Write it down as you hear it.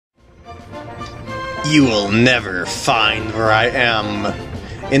You will never find where I am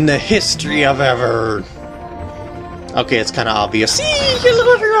in the history of ever. Okay, it's kind of obvious.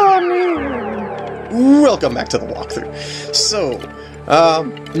 Welcome back to the walkthrough. So,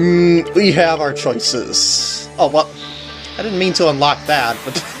 we have our choices. Oh, well, I didn't mean to unlock that,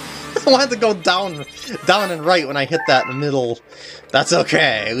 but I wanted to go down and right when I hit that in the middle. That's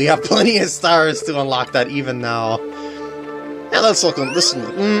okay. We have plenty of stars to unlock that even now. Yeah, let's look on this one.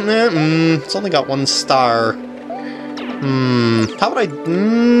 It's only got 1 star. How would I...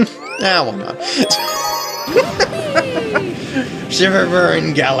 why not?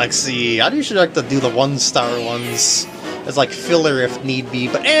 Shiverburn Galaxy. I usually like to do the 1-star ones as like filler if need be,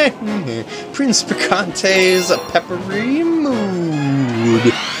 but Prince Pikante's Peeppery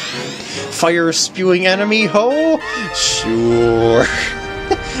mood. Fire spewing enemy, ho? Sure.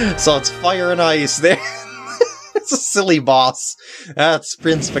 So it's fire and ice there. It's a silly boss. That's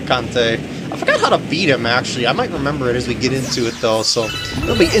Prince Pikante. I forgot how to beat him, actually. I might remember it as we get into it, though, so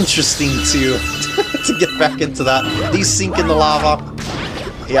it'll be interesting to get back into that. These sink in the lava.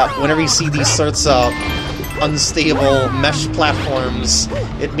 Yeah, whenever you see these sorts of unstable mesh platforms,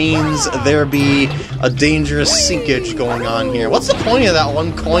 it means there be a dangerous sinkage going on here. What's the point of that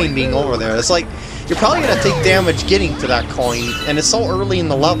 1 coin being over there? It's like, you're probably going to take damage getting to that coin, and it's so early in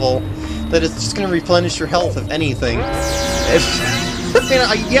the level that it's just going to replenish your health, if anything.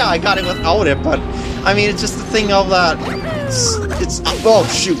 Yeah, I got it without it, but, I mean, it's just the thing of that, oh,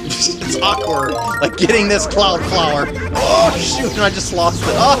 shoot, it's awkward, like getting this cloud flower. Oh, shoot, and I just lost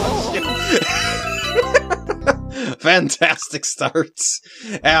it. Oh, shoot. Fantastic starts.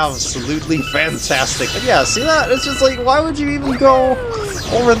 Absolutely fantastic. But yeah, see that? It's just like, why would you even go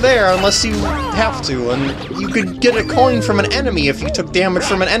over there unless you have to? And you could get a coin from an enemy if you took damage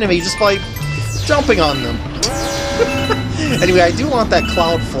from an enemy just by jumping on them. Anyway, I do want that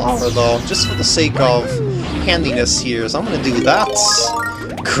cloud flower though, just for the sake of handiness here. So I'm gonna do that.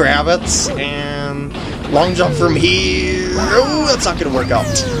 Grab it, and long jump from here. Oh, that's not gonna work out.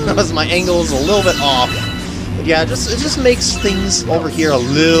 Because my angle is a little bit off. Yeah, it just makes things over here a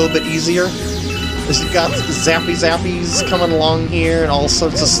little bit easier. Because you've got zappies coming along here and all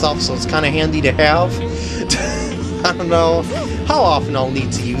sorts of stuff, so it's kind of handy to have. I don't know how often I'll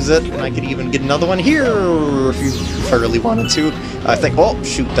need to use it, and I could even get another one here if I really wanted to. I think, oh,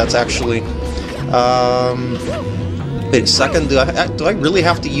 shoot, that's actually... wait a second, do I really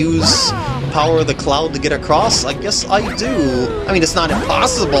have to use Power of the Cloud to get across? I guess I do. I mean, it's not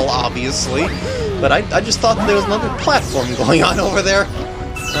impossible, obviously. But I just thought there was another platform going on over there.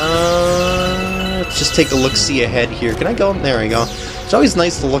 Let's just take a look-see ahead here. Can I go? There we go. It's always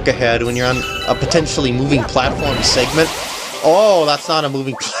nice to look ahead when you're on a potentially moving platform segment. Oh, that's not a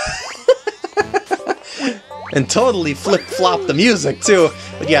moving and totally flip-flop the music, too.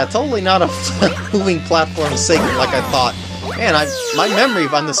 But yeah, totally not a moving platform segment like I thought. Man, my memory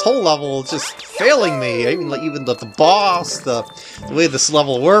on this whole level is just failing me. Even the boss, the way this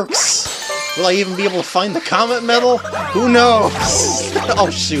level works. Will I even be able to find the Comet medal? Who knows? Oh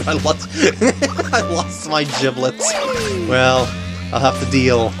shoot, I lost my giblets. Well, I'll have to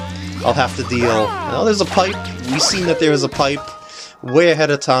deal. Now there's a pipe. We've seen that there is a pipe way ahead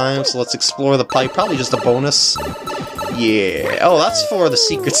of time, so let's explore the pipe. Probably just a bonus. Yeah. Oh, that's for the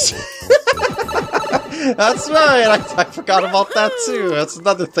secrets. That's right, I forgot about that too. That's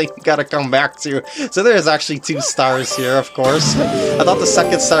another thing you gotta come back to. So there's actually 2 stars here, of course. I thought the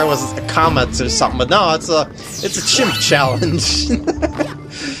second star was a Comet or something, but no, it's a Chimp challenge.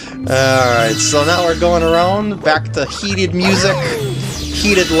 Alright, so now we're going around, back to heated music,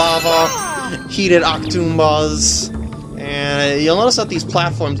 heated lava, heated Octoombas, and you'll notice that these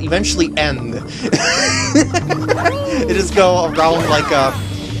platforms eventually end. They just go around like a...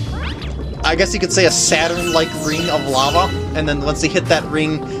 I guess you could say a Saturn-like ring of lava, and then once they hit that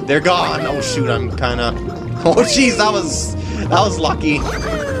ring, they're gone. Oh shoot, I'm kinda... Oh jeez, that was lucky.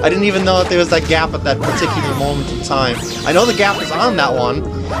 I didn't even know that there was that gap at that particular moment in time. I know the gap was on that one,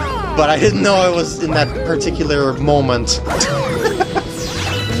 but I didn't know it was in that particular moment.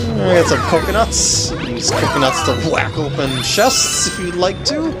 I got some coconuts. Use coconuts to whack open chests if you'd like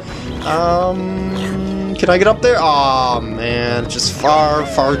to. Can I get up there? Aw, oh, man, just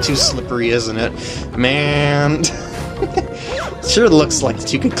far too slippery, isn't it? Man. It sure looks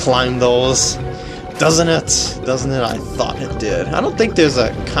like you could climb those. Doesn't it? Doesn't it? I thought it did. I don't think there's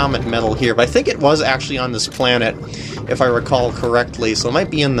a Comet medal here, but I think it was actually on this planet, if I recall correctly. So it might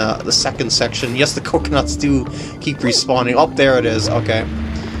be in the second section. Yes, the coconuts do keep respawning. Oh, there it is. Okay.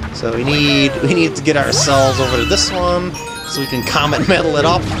 So we need to get ourselves over to this one, so we can Comet medal it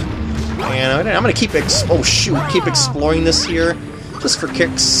up. And I'm gonna keep exploring this here. just for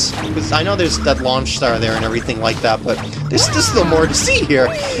kicks. Because I know there's that launch star there and everything like that, but there's still more to see here.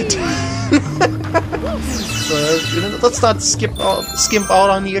 So, let's not skimp out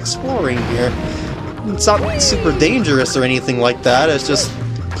on the exploring here. It's not super dangerous or anything like that. It's just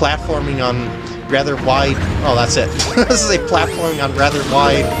platforming on rather wide... Oh, that's it. This is a platforming on rather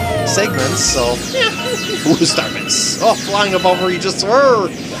wide segments, so... Yeah. Blue star miss. Oh, flying above where you just were!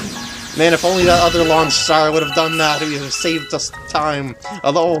 Man, if only that other launch star would have done that, it would have saved us time.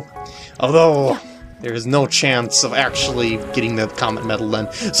 Although, there is no chance of actually getting the Comet medal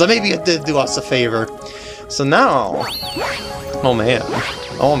then. So maybe it did do us a favor. So now... Oh man.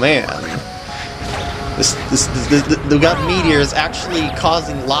 Oh man. The gut meteors actually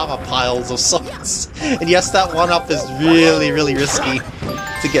causing lava piles of sorts. And yes, that one-up is really, really risky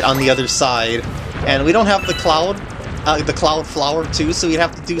to get on the other side. And we don't have the cloud flower too, so we'd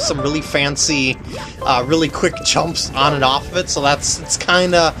have to do some really fancy, really quick jumps on and off of it. So it's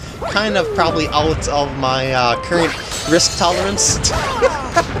kind of probably out of my current risk tolerance.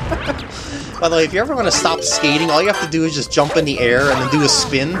 By the way, if you ever want to stop skating, all you have to do is just jump in the air and then do a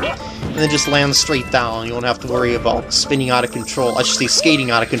spin, and then just land straight down. You won't have to worry about spinning out of control. I should say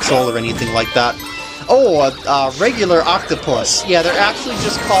skating out of control or anything like that. Oh, regular octopus. Yeah, they're actually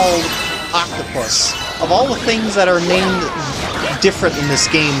just called octopus. Of all the things that are named different in this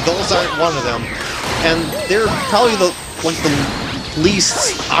game, those aren't one of them. And they're probably the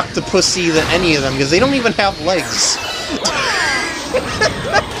least octopusy than any of them, because they don't even have legs.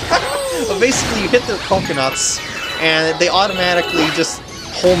 But basically, you hit their coconuts, and they automatically just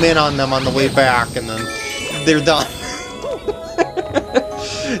home in on them on the way back, and then they're done.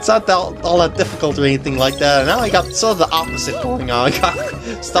 It's not all that difficult or anything like that. And now I got sort of the opposite going on. I got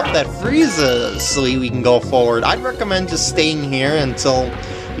stuff that freezes so we can go forward. I'd recommend just staying here until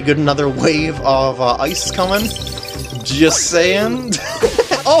you get another wave of ice coming. Just saying.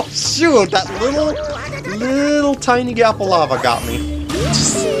 Oh shoot! That little tiny gap of lava got me.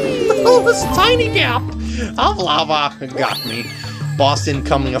 Oh, this tiny gap of lava got me. Boss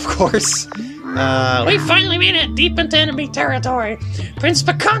incoming, of course. We finally made it deep into enemy territory. Prince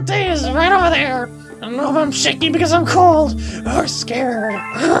Pikante is right over there. I don't know if I'm shaking because I'm cold or scared.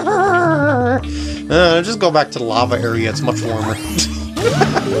 Just go back to the lava area. It's much warmer.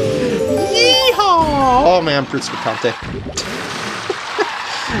 Yeehaw! Oh man, Prince Pikante.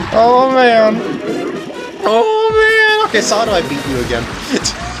 Oh man. Oh man. Okay, so how do I beat you again?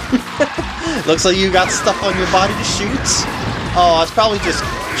 Looks like you got stuff on your body to shoot. Oh, it's probably just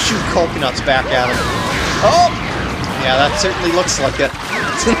shoot coconuts back at him. Oh! Yeah, that certainly looks like it.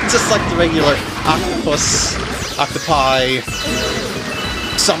 Just like the regular octopus, octopi,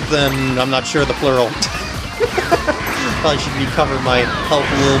 something, I'm not sure the plural. Probably should recover my health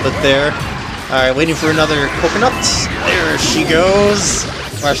a little bit there. Alright, waiting for another coconut. There she goes.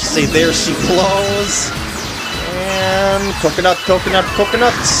 Or I should say, there she flows. And coconut, coconut,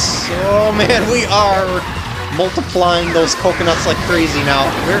 coconuts. Oh man, we are multiplying those coconuts like crazy now.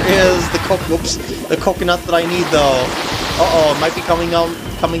 Where is the coconut that I need though? Uh-oh, it might be coming down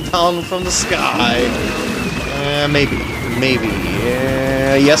from the sky. Maybe.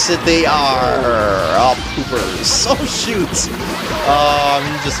 Yes, they are. Oh, poopers. Oh, shoot.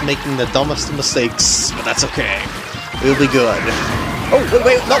 I'm just making the dumbest of mistakes, but that's okay. We'll be good. Oh,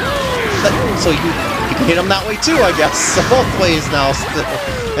 wait, no. So you can hit them that way too, I guess. So both ways now still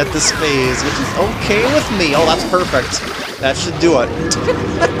at this phase, which is okay with me. Oh, that's perfect. That should do it.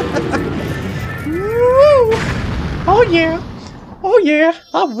 Woo! Oh yeah. Oh yeah.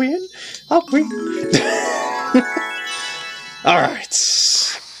 I'll win. Alright.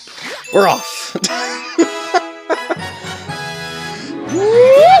 We're off.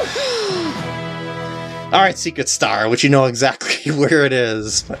 Alright, Secret Star, which you know exactly where it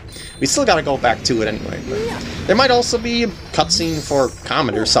is, but we still gotta go back to it anyway. But there might also be a cutscene for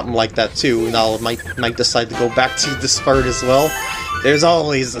Comet or something like that too, and I might decide to go back to this part as well. There's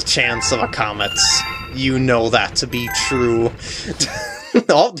always a chance of a comet. You know that to be true.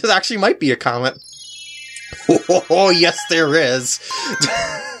 Oh, there actually might be a comet. Oh, yes there is.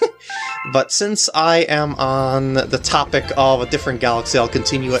 But since I am on the topic of a different galaxy, I'll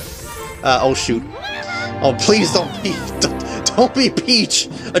continue it. Oh shoot. Oh, please don't be Peach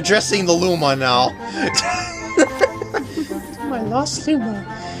addressing the Luma now. My lost Luma.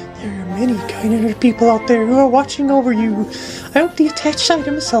 There are many kind-hearted people out there who are watching over you. I hope the attached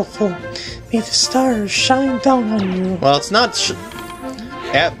item is helpful. May the stars shine down on you. Well, it's not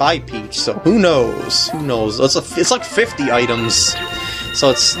by Peach, so who knows? Who knows? It's like 50 items.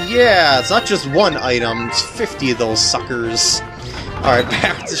 So it's not just one item, it's 50 of those suckers. Alright,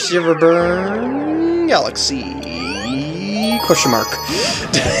 back to Shiverburn Galaxy. Question mark.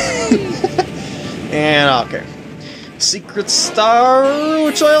 And, okay. Secret Star,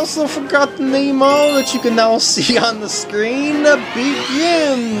 which I also forgot the name of, that you can now see on the screen.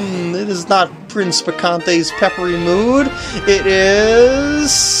 Begin! It is not Prince Pikante's peppery mood. It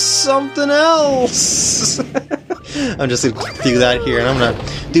is something else. I'm just gonna do that here, and I'm gonna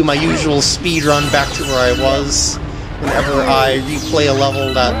do my usual speed run back to where I was whenever I replay a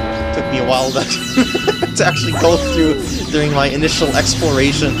level that took me a while to, to actually go through during my initial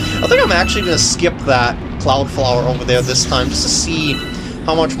exploration. I think I'm actually gonna skip that Cloudflower over there this time, just to see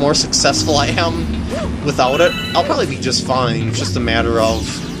how much more successful I am without it. I'll probably be just fine. It's just a matter of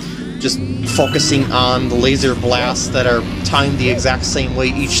just focusing on the laser blasts that are timed the exact same way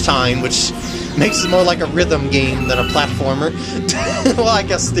each time, which makes it more like a rhythm game than a platformer. Well, I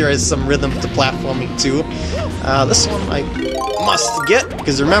guess there is some rhythm to platforming too. This one I must get,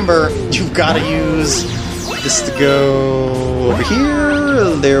 because remember, you've got to use this to go over here.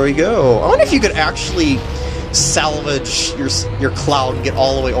 There we go. I wonder if you could actually salvage your cloud and get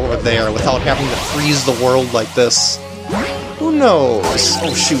all the way over there without having to freeze the world like this. Who knows?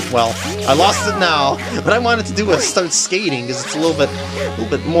 Oh shoot, well, I lost it now. What I wanted to do was start skating, because it's a little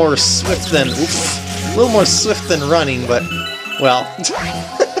bit more swift than, a little more swift than running, but, well,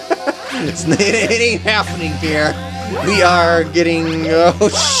 it ain't happening here. We are getting, oh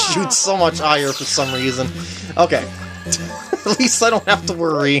shoot, so much ire for some reason. Okay. At least I don't have to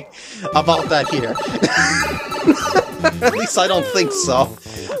worry about that here. At least I don't think so.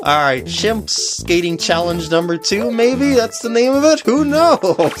 Alright, Chimp Skating Challenge number 2, maybe? That's the name of it? Who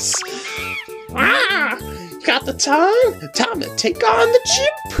knows? Ah! Got the time? Time to take on the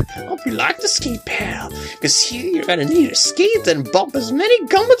Chimp! Hope you like the skate pal, because here you're gonna need to skate and bump as many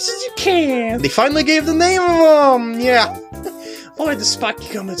gummits as you can! They finally gave the name of them! Yeah. Avoid the spiky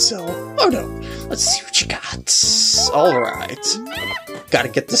gummits, though. Oh no, let's see what you got. Alright. Gotta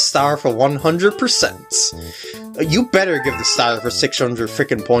get the star for 100%. You better give the star for 600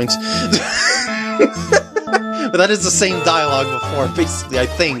 frickin' points. But that is the same dialogue before, basically, I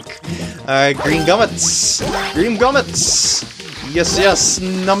think. Alright, green gummits! Green gummits! Yes, yes,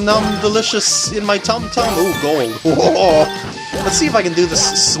 num-num, delicious in my tum-tum. Ooh, gold. Whoa. Let's see if I can do this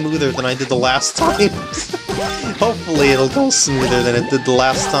smoother than I did the last time. Hopefully it'll go smoother than it did the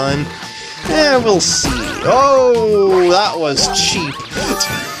last time. Yeah, we'll see. Oh, that was cheap.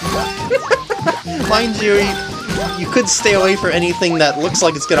 Mind you, you could stay away from anything that looks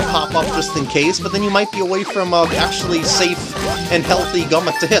like it's gonna pop up just in case, but then you might be away from actually safe and healthy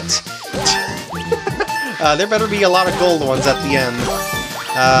gummit to hit. There better be a lot of gold ones at the end.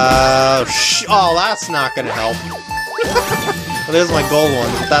 Oh, that's not gonna help. Well, there's my gold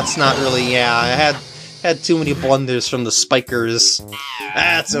one, but that's not really, yeah, I had too many blunders from the spikers.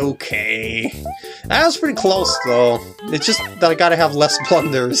 That's okay. That was pretty close, though. It's just that I gotta have less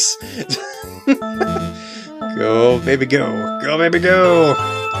blunders. Go, baby, go. Go, baby, go.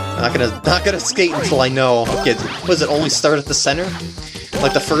 Not gonna skate until I know. Okay, was it only start at the center?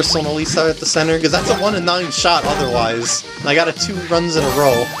 Like the first one only start at the center? Because that's a 1 in 9 shot otherwise. And I got a 2 runs in a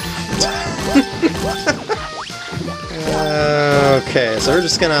row. Okay, so we're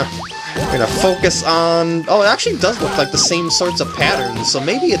just gonna focus on... Oh, it actually does look like the same sorts of patterns, so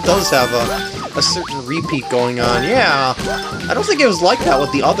maybe it does have a certain repeat going on. Yeah, I don't think it was like that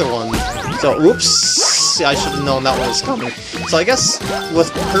with the other one. So, oops, I should have known that one was coming. So I guess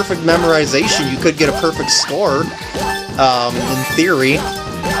with perfect memorization, you could get a perfect score, in theory.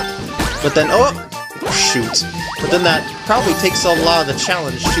 But then, oh, shoot. But then that probably takes a lot of the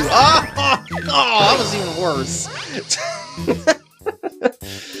challenge, too. Oh, that was even worse.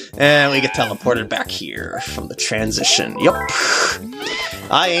 And we get teleported back here from the transition. Yup.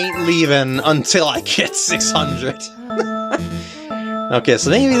 I ain't leaving until I get 600. Okay, so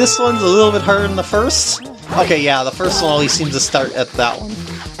maybe this one's a little bit harder than the first? Okay, yeah, the first one always seems to start at that one.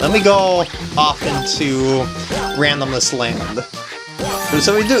 Then we go off into randomness land.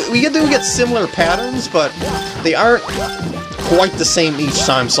 So we do get similar patterns, but they aren't quite the same each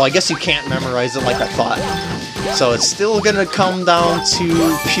time, so I guess you can't memorize it like I thought. So it's still gonna come down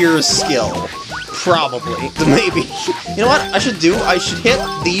to pure skill. Probably. Maybe. You know what I should do? I should hit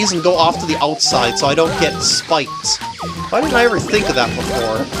these and go off to the outside so I don't get spiked. Why didn't I ever think of that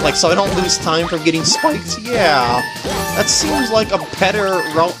before? Like, so I don't lose time from getting spiked? Yeah. That seems like a better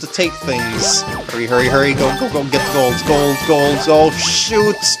route to take things. Hurry, hurry, hurry. Go, go, go. Get the golds. Golds, golds. Oh,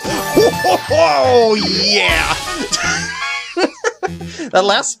 shoot. Oh, yeah. The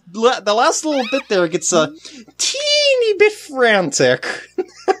last little bit there gets a teeny bit frantic.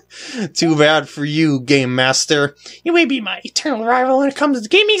 Too bad for you, Game Master. You may be my eternal rival when it comes to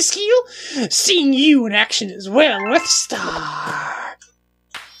gaming skill. Seeing you in action is well worth a star.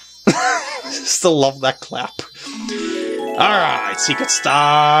 Still love that clap. Alright, Secret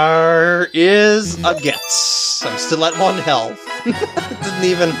Star is a get. I'm still at 1 health. Didn't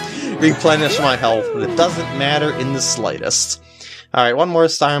even replenish my health, but it doesn't matter in the slightest. Alright, one more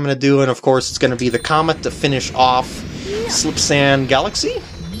star I'm going to do, and of course it's going to be the Comet to finish off Slipsand Galaxy.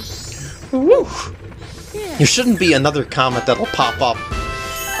 Woo! There shouldn't be another Comet that'll pop up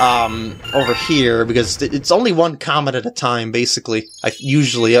over here, because it's only one Comet at a time, basically.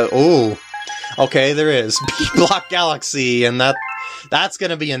 Usually, oh, okay, there is. B-Block Galaxy, and that's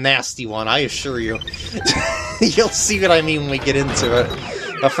gonna be a nasty one, I assure you. You'll see what I mean when we get into it.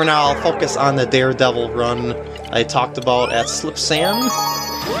 But for now, I'll focus on the Daredevil run I talked about at Slipsand.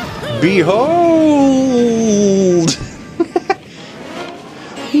 Behold!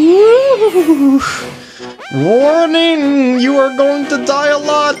 Warning! You are going to die a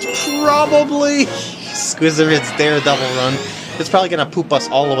lot, probably! Squizzard's Daredevil run. It's probably gonna poop us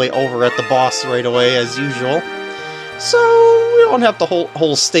all the way over at the boss right away, as usual. So, we don't have the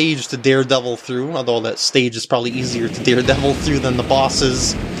whole stage to Daredevil through, although that stage is probably easier to Daredevil through than the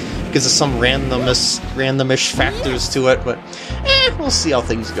bosses, because of some randomish factors to it, but we'll see how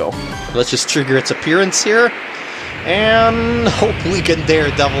things go. Let's just trigger its appearance here, and hope we can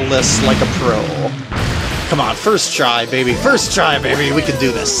Daredevil this like a pro. Come on, first try, baby, we can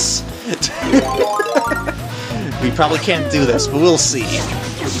do this. We probably can't do this, but we'll see.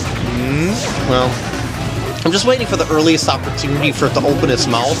 Well, I'm just waiting for the earliest opportunity for it to open its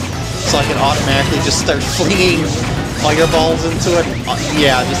mouth, so I can automatically just start flinging fireballs into it.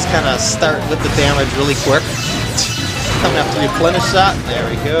 Yeah, just kind of start with the damage really quick. I'm gonna have to replenish that. There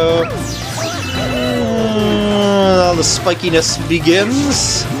we go. The spikiness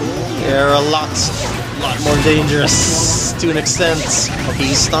begins. They're a lot more dangerous to an extent. Okay,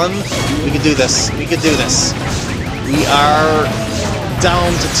 he's stunned. We can do this. We We are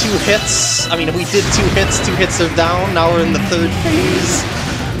down to 2 hits. I mean, we did 2 hits. 2 hits are down. Now we're in the 3rd phase,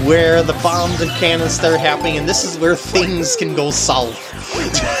 where the bombs and cannons start happening, and this is where things can go south.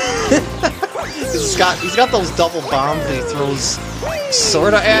 he's got those double bombs that he throws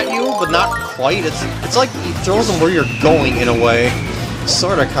sorta at you, but not quite. It's like he throws them where you're going in a way.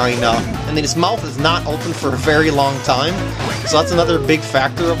 Sorta, kinda. And then his mouth is not open for a very long time, so that's another big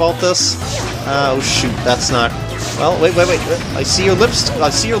factor about this. Oh shoot, that's not... Well, wait. I see your lips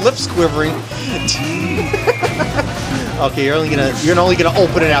quivering. Okay, you're only gonna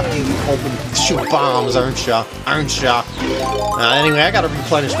open it after you shoot bombs, aren't ya? Anyway, I gotta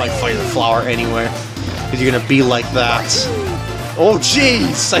replenish my fire flower anyway, because you're gonna be like that. Oh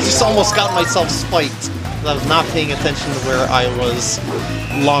jeez! I just almost got myself spiked. I was not paying attention to where I was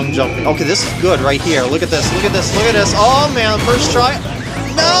long jumping. Okay, this is good right here. Look at this. Oh man, first try.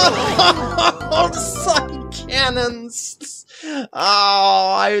 No! The side cannons. Oh,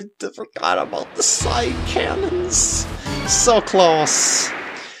 I forgot about the side cannons. So close.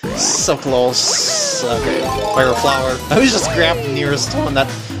 Okay, fire flower. I always just grab the nearest one. That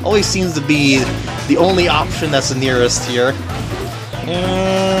always seems to be the only option that's the nearest here.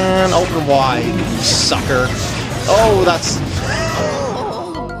 And open wide, you sucker. Oh, that's...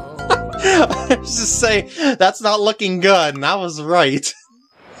 I was just saying, that's not looking good, and I was right.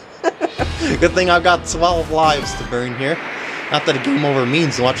 Good thing I've got 12 lives to burn here. Not that a game over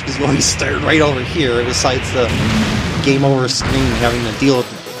means much, because we always start right over here, besides the game over screen having to deal with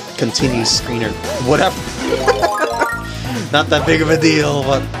the continue screen or whatever. Not that big of a deal,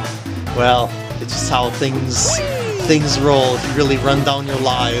 but, well, it's just how things roll if you really run down your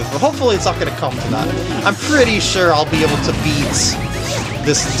lives. But hopefully it's not going to come to that. I'm pretty sure I'll be able to beat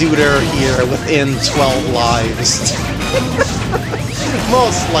this duder here within 12 lives.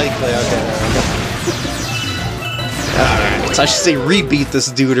 Most likely. Okay, there we go. Alright, so I should say rebeat this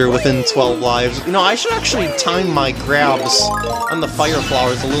duder within 12 lives. You know, I should actually time my grabs on the fire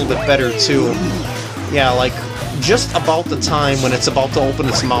flowers a little bit better too. Yeah, like just about the time when it's about to open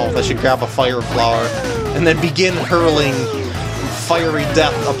its mouth, I should grab a fire flower and then begin hurling fiery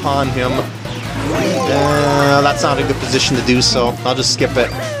death upon him. That's not a good position to do so. I'll just skip it.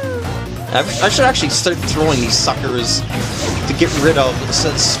 I should actually start throwing these suckers to get rid of the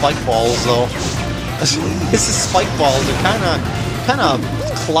spike balls, though. These spike balls are kind of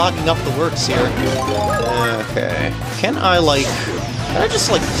clogging up the works here. Okay. Can I just,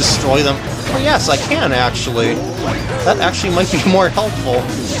 destroy them? Oh, yes, I can, actually. That actually might be more helpful.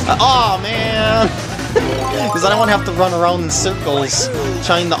 Aw, man! Because I don't want to have to run around in circles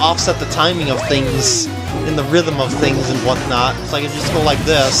trying to offset the timing of things in the rhythm of things and whatnot. So I can just go like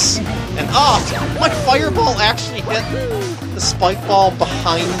this, and my fireball actually hit the spike ball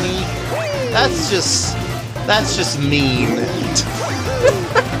behind me. That's just mean.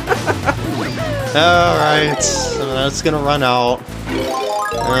 Alright, so it's gonna run out.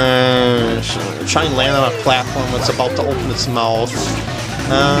 Try and land on a platform that's about to open its mouth.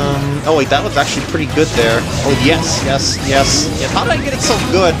 Oh wait, that was actually pretty good there. Oh yes. Yeah, how did I get it so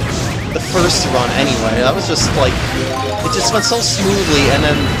good the first run anyway? That was just like, it just went so smoothly, and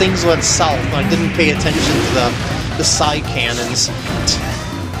then things went south, and I didn't pay attention to the side cannons.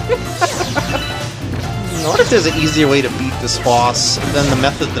 I wonder if there's an easier way to beat this boss than the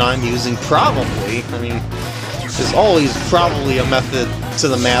method that I'm using. Probably. I mean, there's always probably a method to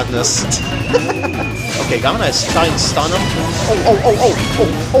the madness. Okay, I'm gonna try and stun him.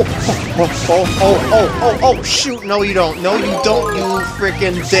 Oh, shoot, no you don't. No you don't, you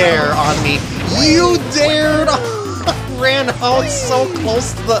freaking dare on me. You dared! Ran out so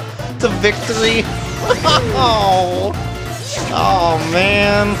close to victory. Oh,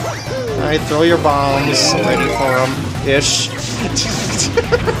 man. Alright, throw your bombs. I'm ready for them. Ish.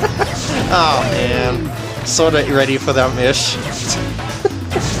 Oh, man. Sorta ready for them, ish.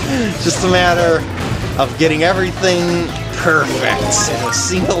 Just a matter of getting everything perfect in a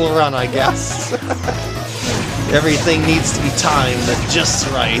single run, I guess. Everything needs to be timed just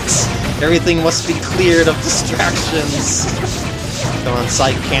right. Everything must be cleared of distractions. Come on,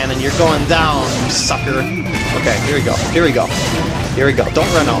 side cannon, you're going down, you sucker. Okay, here we go.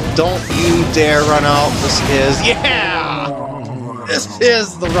 Don't run out. Don't you dare run out. This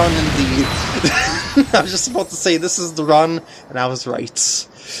is the run indeed. I was just about to say this is the run, and I was right.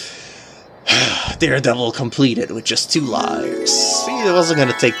 Daredevil completed with just 2 lives. See, it wasn't going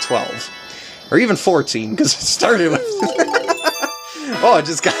to take 12. Or even 14, because it started with... Oh, it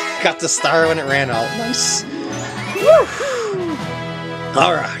just got the star when it ran out. Nice.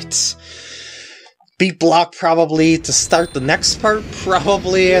 Alright. Beat block probably to start the next part,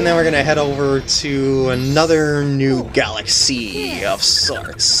 probably, and then we're going to head over to another new galaxy of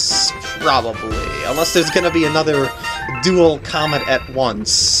sorts. Probably. Unless there's going to be another dual Comet at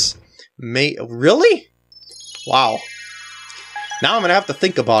once. Really? Wow. Now I'm gonna have to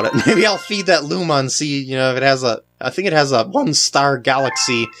think about it. Maybe I'll feed that Luma and see, you know, if it has a... I think it has a 1-star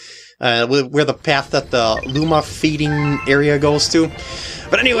galaxy, where the path that the Luma feeding area goes to.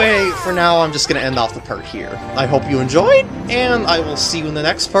 But anyway, for now, I'm just gonna end off the part here. I hope you enjoyed, and I will see you in the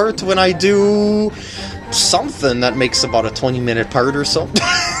next part when I do something that makes about a 20-minute part or so.